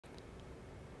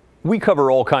We cover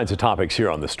all kinds of topics here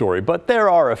on The Story, but there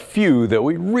are a few that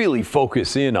we really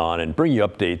focus in on and bring you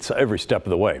updates every step of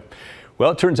the way.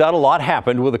 Well, it turns out a lot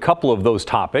happened with a couple of those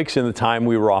topics in the time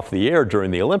we were off the air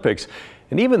during the Olympics.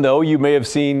 And even though you may have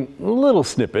seen little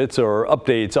snippets or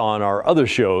updates on our other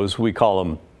shows, we call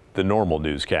them the normal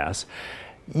newscasts,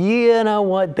 you know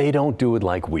what? They don't do it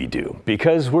like we do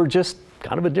because we're just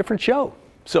kind of a different show.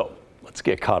 So let's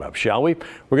get caught up, shall we?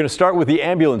 We're going to start with the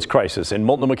ambulance crisis in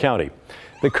Multnomah County.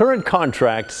 The current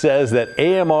contract says that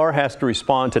AMR has to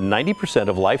respond to 90%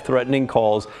 of life-threatening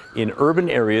calls in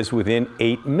urban areas within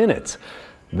 8 minutes.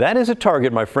 That is a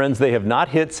target, my friends, they have not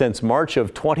hit since March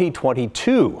of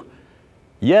 2022.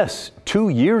 Yes, 2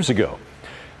 years ago.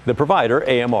 The provider,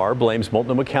 AMR, blames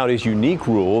Multnomah County's unique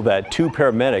rule that 2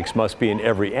 paramedics must be in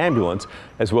every ambulance,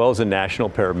 as well as a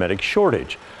national paramedic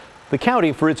shortage. The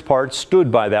county, for its part,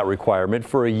 stood by that requirement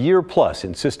for a year plus,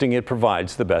 insisting it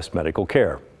provides the best medical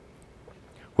care.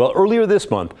 Well, earlier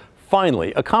this month,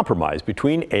 finally, a compromise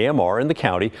between AMR and the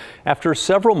county after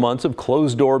several months of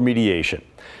closed-door mediation.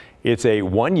 It's a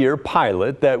 1-year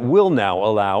pilot that will now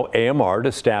allow AMR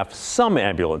to staff some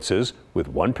ambulances with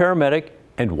 1 paramedic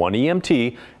and 1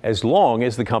 EMT as long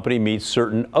as the company meets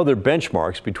certain other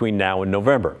benchmarks between now and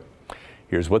November.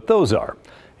 Here's what those are.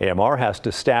 AMR has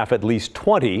to staff at least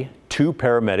 20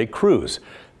 2-paramedic crews.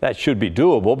 That should be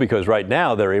doable because right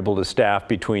now they're able to staff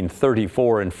between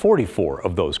 34 and 44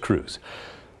 of those crews.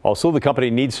 Also, the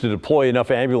company needs to deploy enough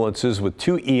ambulances with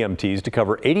 2 EMTs to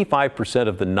cover 85%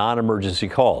 of the non-emergency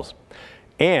calls.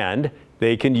 And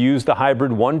they can use the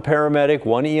hybrid 1 paramedic,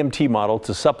 1 EMT model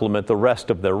to supplement the rest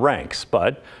of their ranks.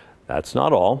 But that's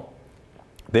not all.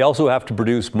 They also have to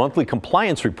produce monthly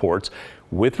compliance reports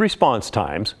with response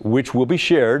times, which will be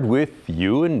shared with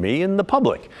you and me and the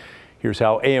public. Here's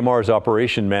how AMR's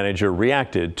operation manager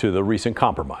reacted to the recent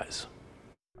compromise.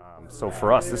 So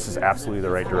for us, this is absolutely the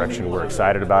right direction. We're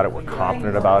excited about it, we're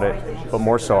confident about it, but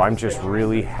more so, I'm just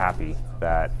really happy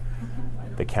that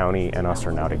the county and us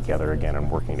are now together again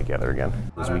and working together again.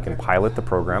 As we can pilot the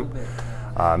program,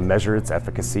 measure its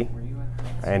efficacy,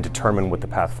 and determine what the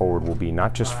path forward will be,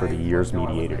 not just for the year's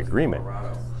mediated agreement,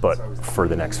 but for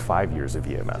the next 5 years of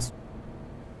EMS.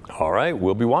 All right,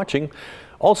 we'll be watching.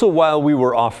 Also, while we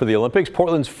were off for the Olympics,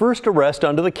 Portland's first arrest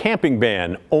under the camping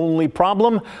ban. Only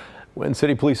problem? When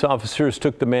city police officers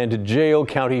took the man to jail,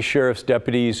 county sheriff's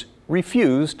deputies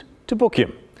refused to book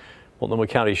him. Multnomah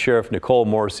County Sheriff Nicole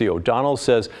Morrissey O'Donnell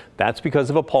says that's because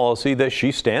of a policy that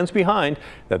she stands behind,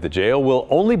 that the jail will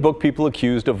only book people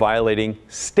accused of violating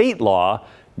state law,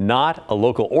 not a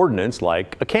local ordinance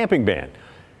like a camping ban.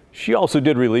 She also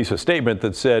did release a statement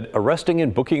that said arresting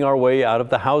and booking our way out of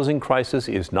the housing crisis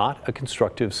is not a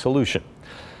constructive solution.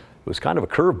 It was kind of a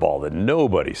curveball that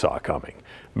nobody saw coming.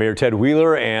 Mayor Ted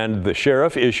Wheeler and the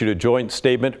sheriff issued a joint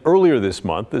statement earlier this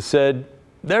month that said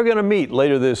they're going to meet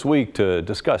later this week to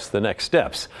discuss the next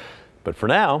steps. But for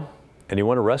now,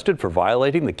 anyone arrested for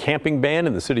violating the camping ban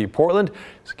in the city of Portland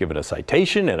is given a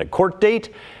citation and a court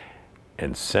date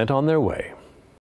and sent on their way.